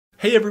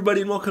Hey everybody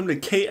and welcome to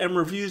KM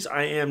Reviews.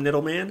 I am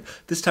Niddleman.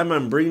 This time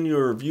I'm bringing you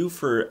a review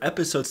for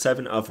episode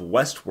 7 of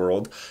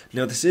Westworld.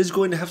 Now this is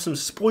going to have some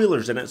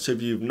spoilers in it, so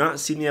if you've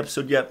not seen the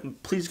episode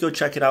yet, please go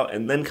check it out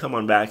and then come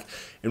on back.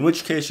 In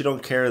which case you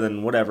don't care,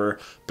 then whatever,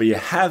 but you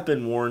have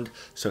been warned,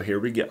 so here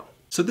we go.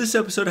 So this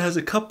episode has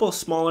a couple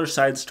smaller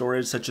side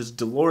stories, such as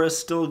Dolores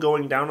still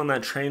going down on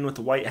that train with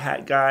the white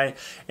hat guy,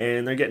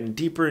 and they're getting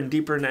deeper and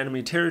deeper into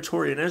enemy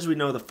territory, and as we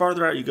know, the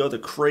farther out you go, the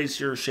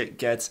crazier shit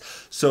gets.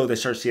 So they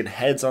start seeing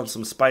heads on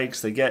some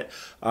spikes, they get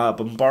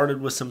bombarded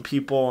with some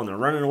people, and they're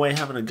running away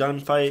having a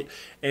gunfight,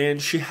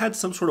 and she had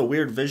some sort of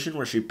weird vision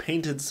where she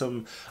painted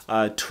some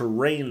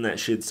terrain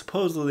that she had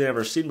supposedly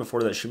never seen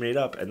before that she made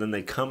up, and then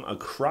they come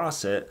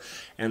across it,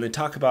 and they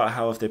talk about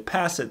how if they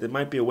pass it, they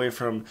might be away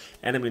from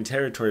enemy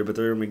territory, but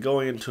they're going to be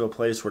going into a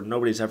place where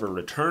nobody's ever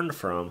returned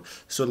from,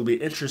 so it'll be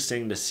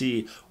interesting to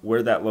see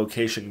where that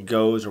location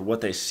goes or what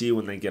they see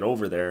when they get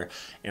over there,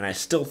 and I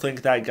still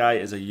think that guy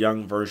is a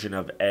young version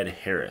of Ed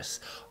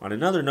Harris. On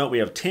another note, we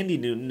have Tandy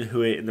Newton,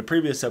 who in the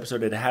previous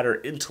episode had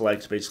her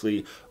intellect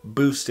basically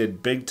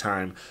boosted big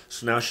time,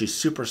 so now she's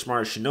super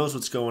smart, she knows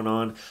what's going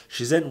on,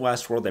 she's in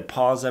Westworld, they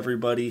pause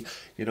everybody,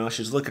 you know,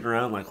 she's looking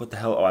around like, what the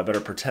hell, oh, I better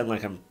pretend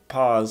like I'm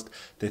paused.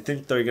 They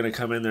think they're going to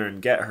come in there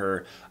and get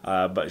her,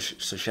 so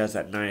she has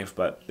that knife,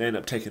 but they end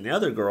up taking the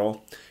other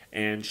girl,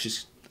 and she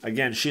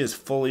is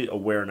fully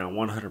aware now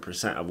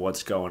 100% of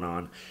what's going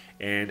on,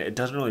 and it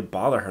doesn't really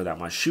bother her that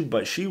much,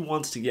 but she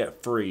wants to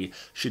get free.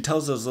 She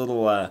tells those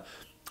little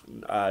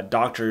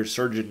doctor,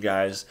 surgeon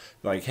guys,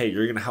 like, hey,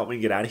 you're going to help me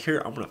get out of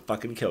here? I'm going to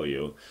fucking kill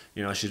you.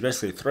 You know, she's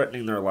basically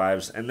threatening their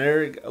lives, and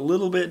they're a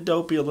little bit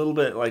dopey, a little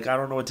bit like, I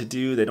don't know what to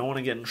do. They don't want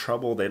to get in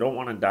trouble. They don't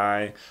want to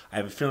die. I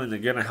have a feeling they're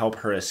going to help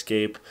her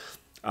escape.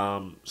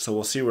 So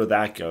we'll see where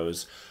that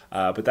goes.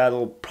 But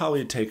that'll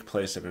probably take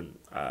place in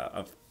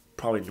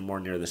probably more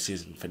near the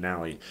season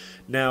finale.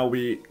 Now,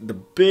 the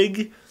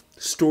big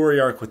story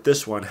arc with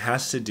this one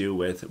has to do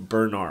with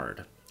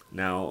Bernard.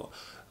 Now,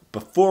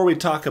 before we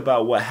talk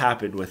about what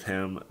happened with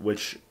him,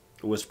 which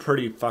was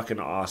pretty fucking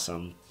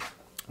awesome,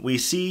 we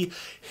see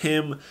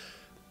him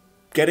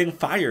getting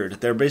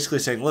fired. They're basically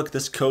saying, look,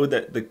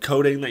 the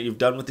coding that you've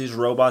done with these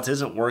robots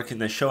isn't working.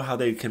 They show how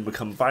they can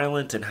become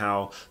violent and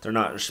how they're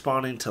not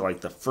responding to like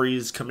the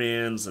freeze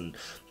commands, and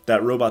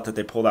that robot that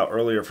they pulled out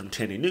earlier from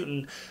Tandy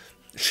Newton,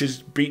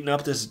 she's beating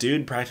up this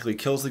dude, practically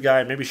kills the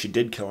guy. Maybe she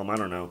did kill him, I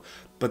don't know.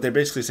 But they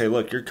basically say,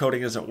 look, your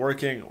coding isn't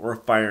working, we're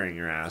firing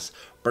your ass.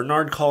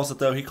 Bernard calls it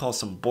though, he calls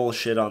some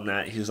bullshit on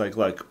that. He's like,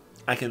 look,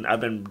 I've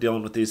been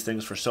dealing with these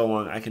things for so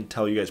long, I can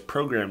tell you guys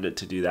programmed it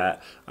to do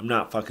that. I'm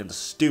not fucking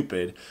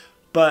stupid,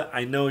 but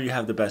I know you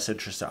have the best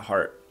interest at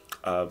heart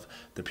of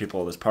the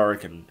people of this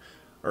park,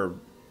 or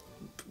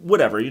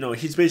whatever, you know,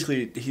 he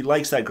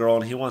likes that girl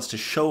and he wants to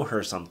show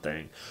her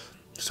something.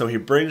 So he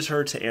brings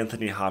her to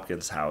Anthony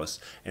Hopkins' house,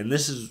 and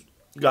this has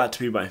got to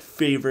be my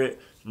favorite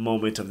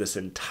moment of this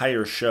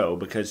entire show,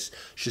 because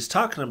she's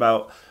talking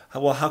about,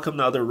 well, how come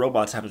the other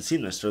robots haven't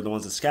seen this? They're the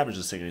ones that scavenge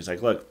this thing. And he's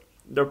like, look,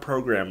 they're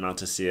programmed not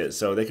to see it,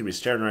 so they can be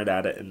staring right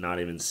at it and not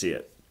even see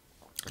it.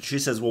 She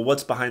says, well,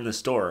 what's behind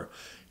this door?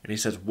 And he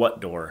says,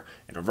 what door?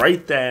 And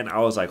right then, I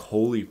was like,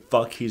 holy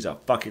fuck, he's a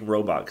fucking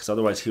robot, because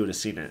otherwise he would have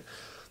seen it.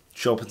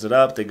 She opens it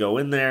up, they go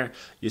in there,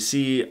 you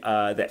see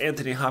that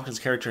Anthony Hopkins'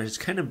 character has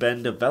kind of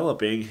been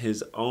developing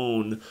his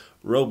own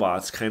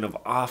robots, kind of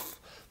off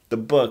the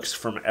books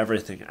from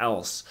everything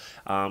else.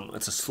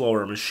 It's a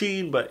slower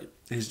machine, but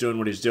he's doing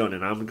what he's doing,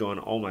 and I'm going,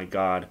 oh my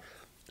god,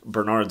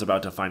 Bernard's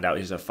about to find out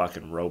he's a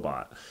fucking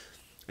robot.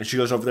 And she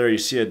goes over there, you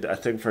see a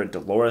thing for a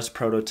Dolores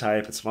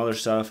prototype and some other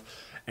stuff,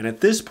 and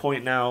at this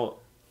point now,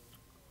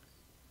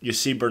 you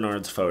see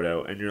Bernard's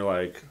photo, and you're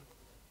like,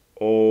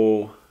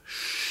 oh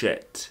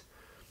shit.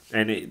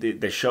 And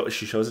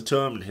she shows it to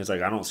him, and he's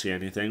like, I don't see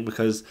anything,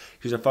 because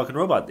he's a fucking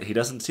robot. He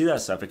doesn't see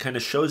that stuff. It kind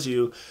of shows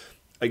you,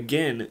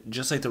 again,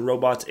 just like the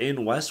robots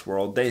in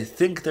Westworld, they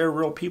think they're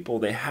real people.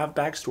 They have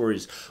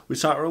backstories. We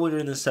saw earlier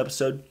in this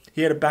episode,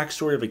 he had a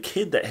backstory of a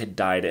kid that had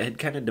died. It had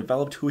kind of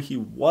developed who he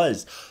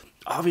was.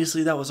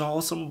 Obviously, that was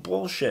all some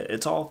bullshit.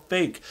 It's all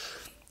fake.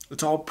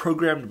 It's all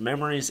programmed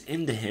memories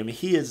into him.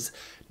 He is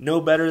no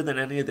better than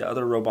any of the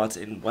other robots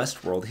in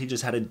Westworld. He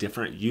just had a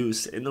different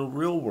use in the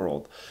real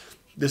world.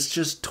 This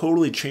just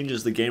totally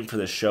changes the game for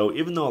this show,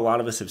 even though a lot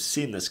of us have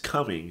seen this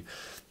coming.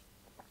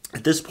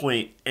 At this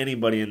point,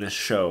 anybody in this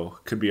show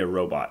could be a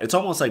robot. It's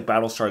almost like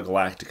Battlestar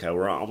Galactica,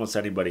 where almost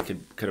anybody could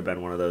have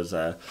been one of those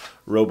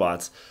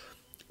robots.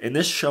 In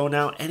this show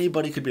now,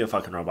 anybody could be a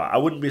fucking robot. I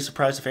wouldn't be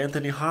surprised if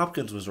Anthony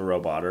Hopkins was a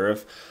robot, or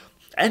if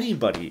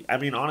anybody, I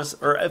mean,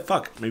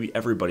 maybe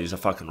everybody's a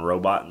fucking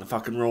robot, and the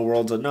fucking real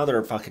world's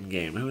another fucking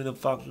game. Who the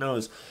fuck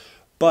knows?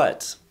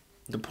 But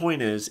the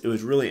point is, it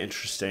was really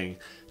interesting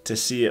to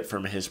see it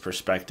from his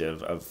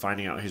perspective of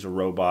finding out he's a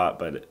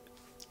robot,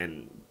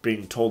 and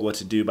being told what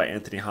to do by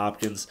Anthony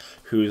Hopkins,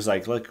 who is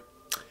like, look,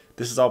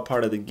 this is all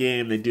part of the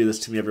game. They do this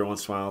to me every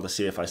once in a while to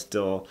see if I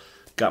still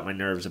got my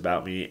nerves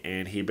about me.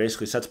 And he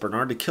basically sets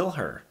Bernard to kill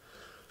her.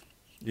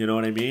 You know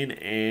what I mean?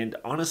 And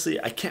honestly,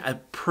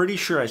 I'm pretty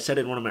sure I said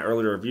in one of my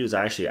earlier reviews,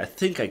 I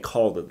think I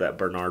called it that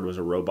Bernard was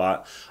a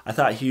robot. I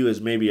thought he was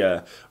maybe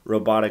a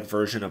robotic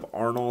version of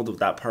Arnold.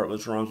 That part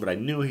was wrong, but I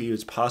knew he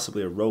was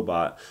possibly a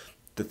robot.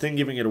 The thing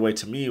giving it away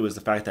to me was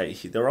the fact that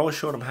they were always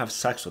showing him have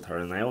sex with her,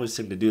 and they always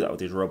seem to do that with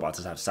these robots,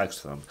 is have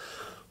sex with them.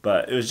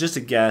 But it was just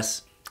a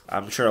guess.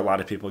 I'm sure a lot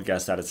of people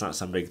guess that it's not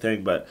some big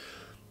thing, but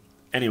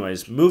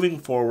anyways, moving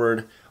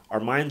forward, our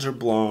minds are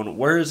blown.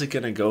 Where is it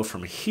going to go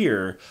from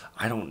here?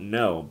 I don't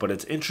know, but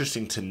it's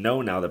interesting to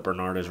know now that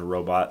Bernard is a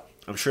robot.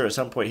 I'm sure at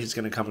some point he's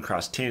going to come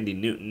across Tandy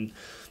Newton.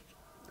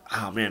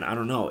 Oh man, I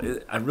don't know.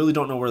 I really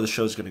don't know where the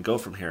show's going to go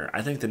from here.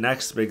 I think the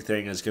next big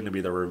thing is going to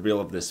be the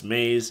reveal of this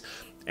maze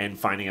and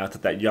finding out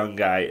that young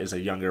guy is a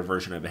younger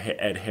version of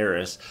Ed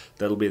Harris.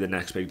 That'll be the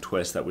next big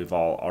twist that we've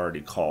all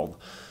already called.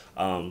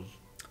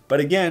 But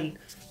again,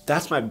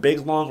 that's my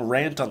big long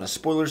rant on the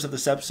spoilers of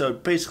this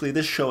episode. Basically,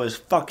 this show is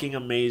fucking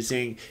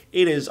amazing.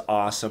 It is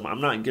awesome.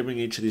 I'm not giving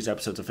each of these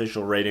episodes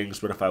official ratings,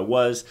 but if I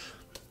was,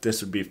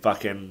 this would be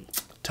fucking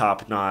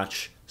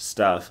top-notch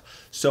stuff.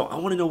 So I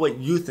want to know what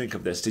you think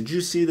of this. Did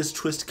you see this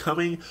twist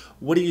coming?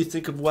 What do you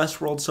think of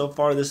Westworld so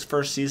far this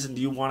first season?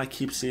 Do you want to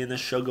keep seeing this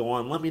show go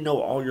on? Let me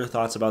know all your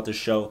thoughts about the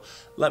show.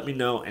 Let me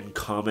know and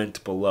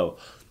comment below.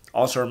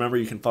 Also, remember,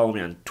 you can follow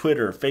me on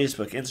Twitter,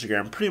 Facebook,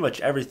 Instagram, pretty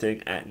much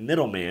everything at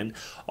Niddleman.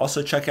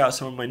 Also, check out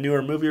some of my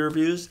newer movie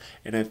reviews.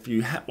 And if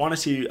you want to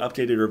see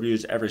updated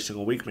reviews every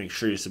single week, make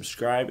sure you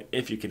subscribe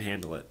if you can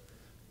handle it.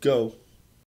 Go.